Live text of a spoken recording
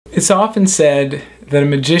It's often said that a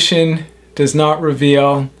magician does not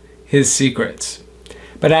reveal his secrets.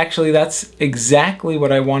 But actually, that's exactly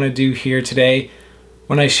what I want to do here today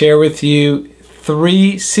when I share with you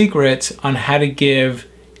 3 secrets on how to give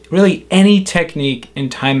really any technique in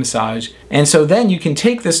Thai massage. And so then you can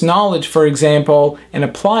take this knowledge, for example, and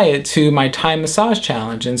apply it to my Thai massage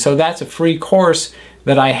challenge. And so that's a free course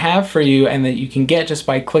that I have for you and that you can get just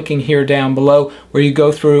by clicking here down below, where you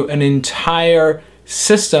go through an entire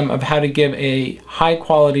system of how to give a high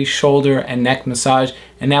quality shoulder and neck massage.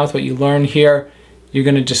 And now with what you learn here, you're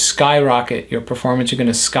going to just skyrocket your performance. You're going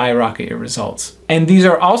to skyrocket your results. And these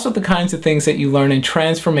are also the kinds of things that you learn in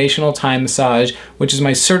Transformational Thai Massage, which is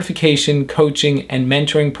my certification, coaching, and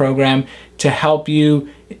mentoring program to help you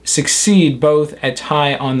succeed both at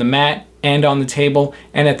Thai on the mat and on the table,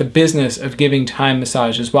 and at the business of giving Thai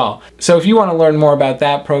massage as well. So if you want to learn more about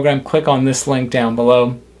that program, click on this link down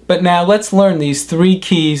below. But now let's learn these 3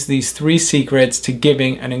 keys, these 3 secrets to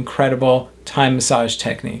giving an incredible Thai massage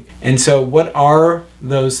technique. And so what are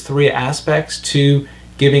those 3 aspects to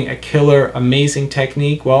giving a killer, amazing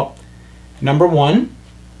technique? Well, number 1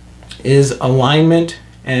 is alignment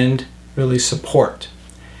and really support.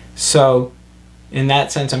 So in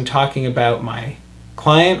that sense, I'm talking about my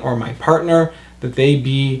client or my partner, that they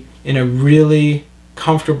be in a really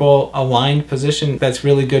comfortable, aligned position that's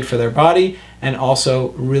really good for their body and also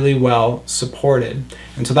really well supported.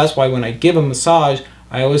 And so that's why when I give a massage,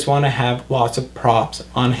 I always want to have lots of props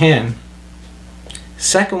on hand.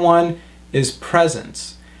 Second one is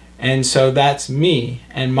presence. And so that's me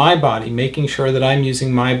and my body, making sure that I'm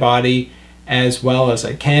using my body as well as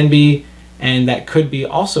I can be. And that could be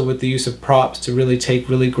also with the use of props to really take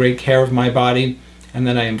really great care of my body. And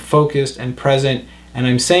then I am focused and present. And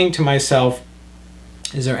I'm saying to myself,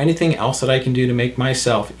 is there anything else that I can do to make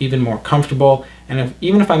myself even more comfortable? And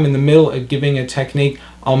even if I'm in the middle of giving a technique,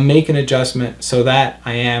 I'll make an adjustment so that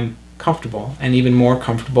I am comfortable and even more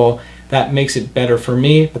comfortable. That makes it better for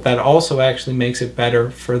me, but that also actually makes it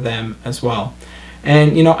better for them as well.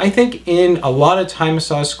 And you know, I think in a lot of Thai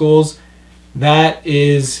massage schools that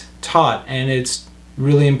is taught, and it's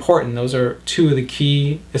really important. Those are 2 of the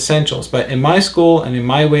key essentials. But in my school and in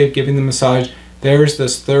my way of giving the massage, there's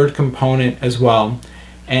this 3rd component as well.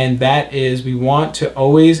 And that is, we want to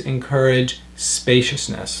always encourage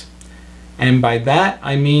spaciousness. And by that,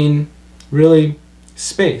 I mean really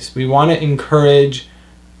space. We want to encourage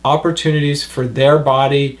opportunities for their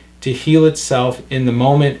body to heal itself in the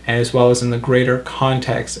moment as well as in the greater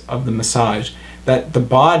context of the massage. That the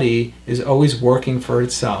body is always working for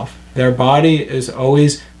itself. Their body is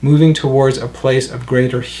always moving towards a place of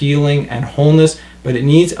greater healing and wholeness, but it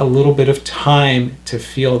needs a little bit of time to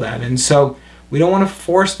feel that. And so we don't want to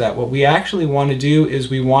force that. What we actually want to do is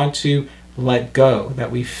we want to let go, that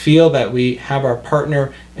we feel that we have our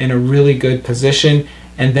partner in a really good position,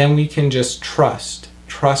 and then we can just trust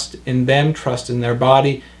in them, trust in their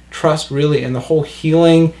body, trust really in the whole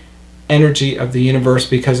healing energy of the universe,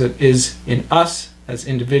 because it is in us as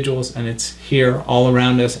individuals and it's here all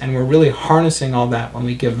around us, and we're really harnessing all that when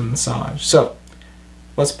we give the massage. So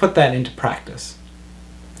let's put that into practice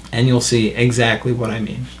and you'll see exactly what I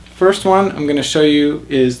mean. First one I'm going to show you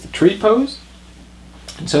is the tree pose.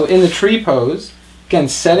 So in the tree pose, again,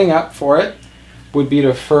 setting up for it would be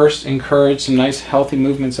to first encourage some nice healthy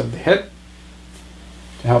movements of the hip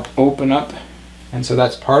to help open up, and so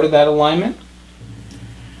that's part of that alignment.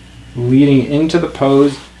 Leading into the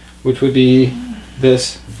pose, which would be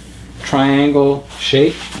this triangle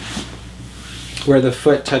shape where the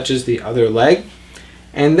foot touches the other leg.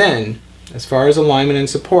 And then as far as alignment and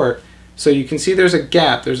support, so you can see there's a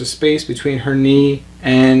gap, there's a space between her knee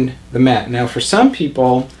and the mat. Now for some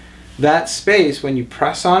people, that space, when you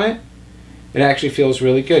press on it, it actually feels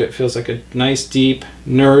really good. It feels like a nice, deep,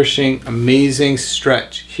 nourishing, amazing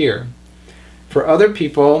stretch here. For other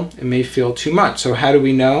people, it may feel too much. So how do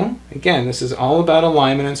we know? Again, this is all about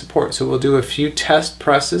alignment and support. So we'll do a few test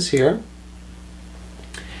presses here.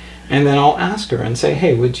 And then I'll ask her and say,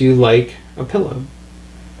 hey, would you like a pillow?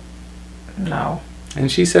 No. And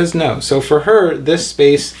she says no. So for her, this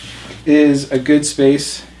space is a good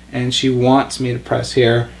space, and she wants me to press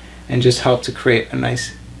here and just help to create a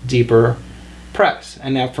nice, deeper press.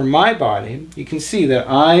 And now for my body, you can see that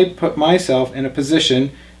I put myself in a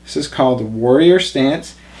position, this is called the warrior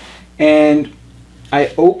stance, and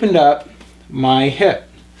I opened up my hip.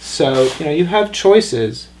 So, you know, you have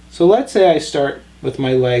choices. So let's say I start with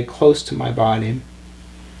my leg close to my body.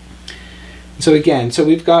 So again, so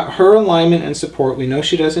we've got her alignment and support. We know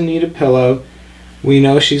she doesn't need a pillow. We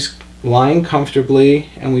know she's lying comfortably,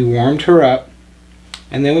 and we warmed her up.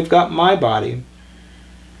 And then we've got my body.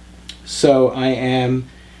 So I am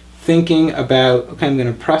thinking about, okay, I'm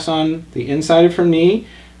going to press on the inside of her knee,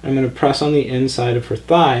 I'm going to press on the inside of her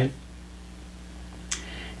thigh.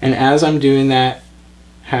 And as I'm doing that,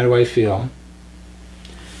 how do I feel?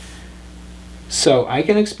 So I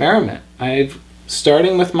can experiment.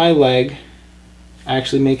 Starting with my leg,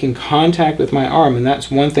 actually making contact with my arm, and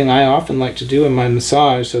that's one thing I often like to do in my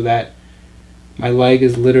massage, so that my leg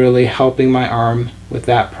is literally helping my arm with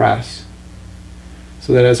that press.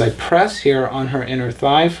 So that as I press here on her inner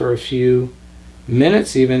thigh for a few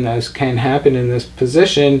minutes, even, as can happen in this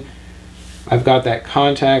position, I've got that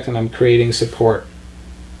contact and I'm creating support.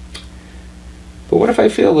 But what if I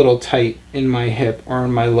feel a little tight in my hip or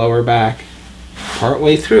in my lower back?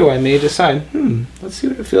 Partway through, I may decide, let's see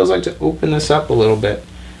what it feels like to open this up a little bit.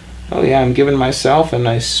 Oh yeah, I'm giving myself a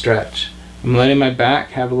nice stretch. I'm letting my back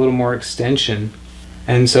have a little more extension.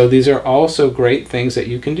 And so these are also great things that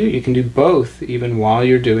you can do. You can do both even while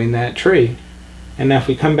you're doing that tree. And now if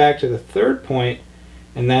we come back to the third point,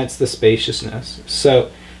 and that's the spaciousness.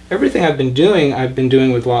 So everything I've been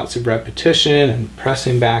doing with lots of repetition and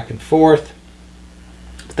pressing back and forth.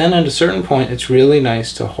 But then at a certain point, it's really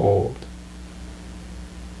nice to hold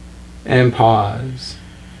and pause.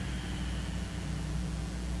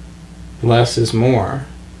 Less is more.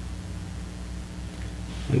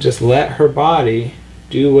 And just let her body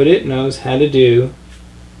do what it knows how to do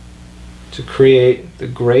to create the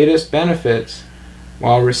greatest benefits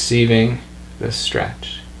while receiving this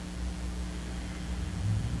stretch.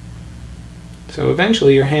 So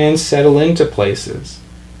eventually your hands settle into places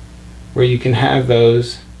where you can have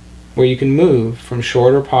those, where you can move from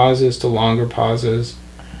shorter pauses to longer pauses,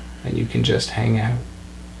 and you can just hang out.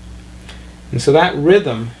 And so that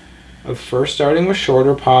rhythm of first starting with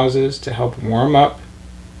shorter pauses to help warm up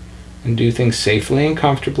and do things safely and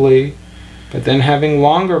comfortably, but then having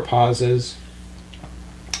longer pauses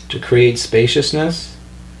to create spaciousness,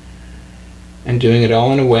 and doing it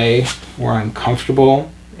all in a way where I'm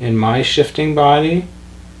comfortable in my shifting body.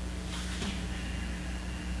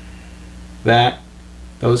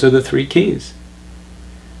 Those are the three keys.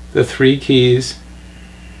 The three keys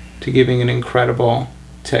to giving an incredible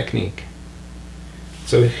technique.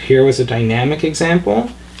 So here was a dynamic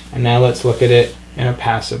example, and now let's look at it in a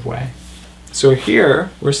passive way. So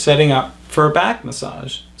here we're setting up for a back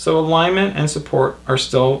massage. So alignment and support are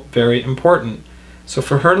still very important. So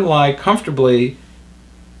for her to lie comfortably,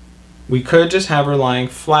 we could just have her lying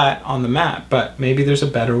flat on the mat, but maybe there's a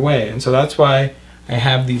better way. And so that's why I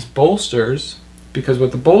have these bolsters, because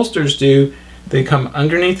what the bolsters do, they come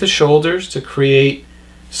underneath the shoulders to create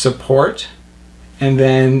support, and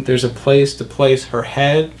then there's a place to place her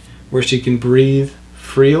head where she can breathe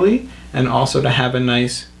freely, and also to have a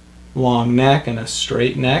nice long neck and a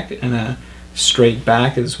straight neck and a straight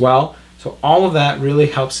back as well. So all of that really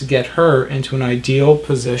helps to get her into an ideal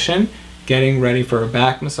position, getting ready for a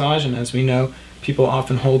back massage. And as we know, people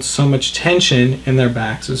often hold so much tension in their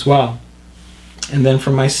backs as well. And then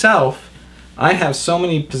for myself, I have so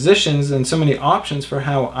many positions and so many options for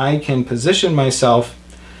how I can position myself,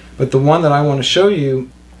 but the one that I want to show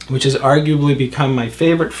you, which has arguably become my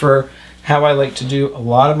favorite for how I like to do a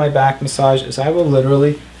lot of my back massage, is I will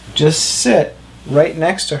literally just sit right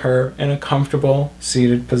next to her in a comfortable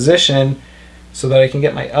seated position so that I can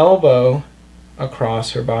get my elbow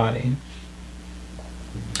across her body.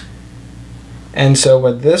 And so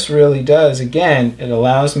what this really does, again, it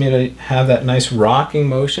allows me to have that nice rocking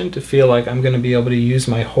motion, to feel like I'm going to be able to use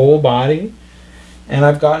my whole body. And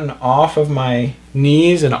I've gotten off of my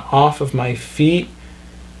knees and off of my feet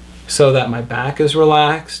so that my back is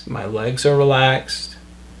relaxed, my legs are relaxed,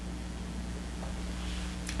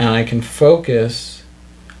 and I can focus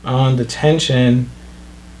on the tension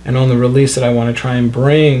and on the release that I want to try and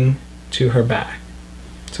bring to her back.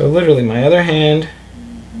 So literally my other hand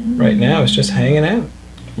right now is just hanging out.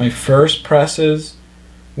 My first presses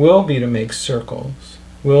will be to make circles,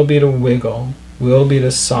 will be to wiggle, will be to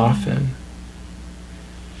soften.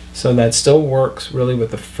 So that still works really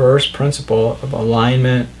with the first principle of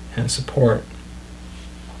alignment and support.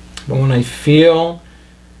 But when I feel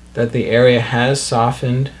that the area has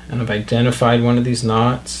softened and I've identified one of these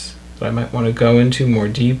knots that I might want to go into more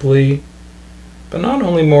deeply, but not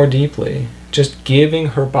only more deeply, just giving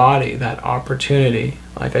her body that opportunity,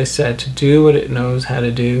 like I said, to do what it knows how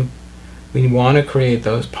to do. We want to create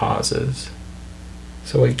those pauses.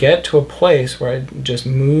 So I get to a place where I'm just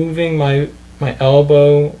moving my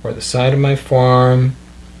elbow or the side of my forearm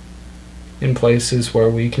in places where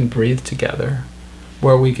we can breathe together,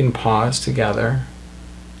 where we can pause together,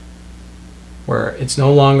 where it's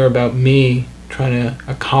no longer about me trying to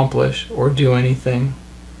accomplish or do anything.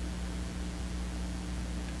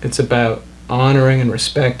 It's about honoring and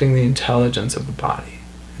respecting the intelligence of the body.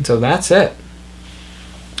 And so that's it.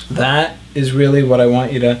 That is really what I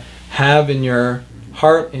want you to have in your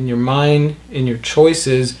heart, in your mind, in your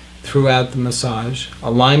choices throughout the massage.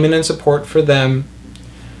 Alignment and support for them,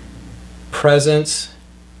 presence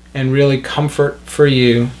and really comfort for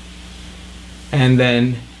you, and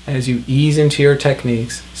then as you ease into your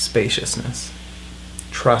techniques, spaciousness,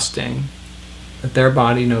 trusting that their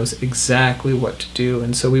body knows exactly what to do.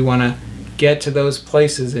 And so we want to get to those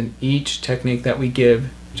places in each technique that we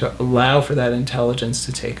give to allow for that intelligence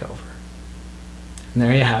to take over. And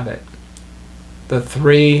there you have it. The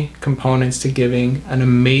 3 components to giving an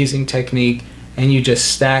amazing technique, and you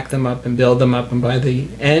just stack them up and build them up, and by the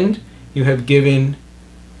end you have given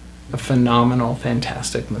a phenomenal,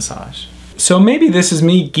 fantastic massage. So maybe this is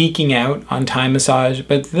me geeking out on Thai massage,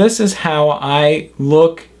 but this is how I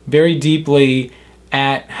look very deeply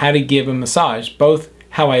at how to give a massage, both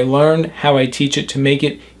how I learned, how I teach it to make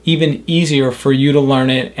it even easier for you to learn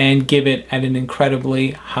it and give it at an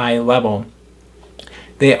incredibly high level.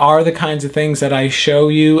 They are the kinds of things that I show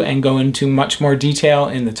you and go into much more detail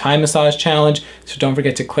in the Thai Massage Challenge, so don't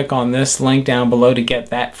forget to click on this link down below to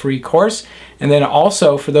get that free course. And then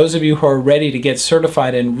also, for those of you who are ready to get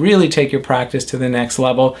certified and really take your practice to the next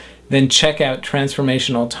level, then check out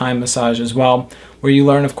Transformational Thai Massage as well, where you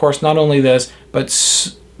learn, of course, not only this,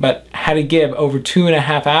 but how to give over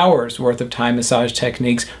 2.5 hours worth of Thai massage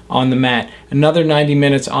techniques on the mat, another 90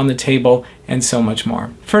 minutes on the table, and so much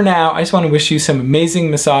more. For now, I just want to wish you some amazing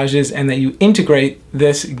massages and that you integrate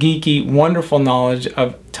this geeky, wonderful knowledge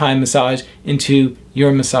of Thai massage into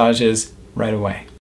your massages right away.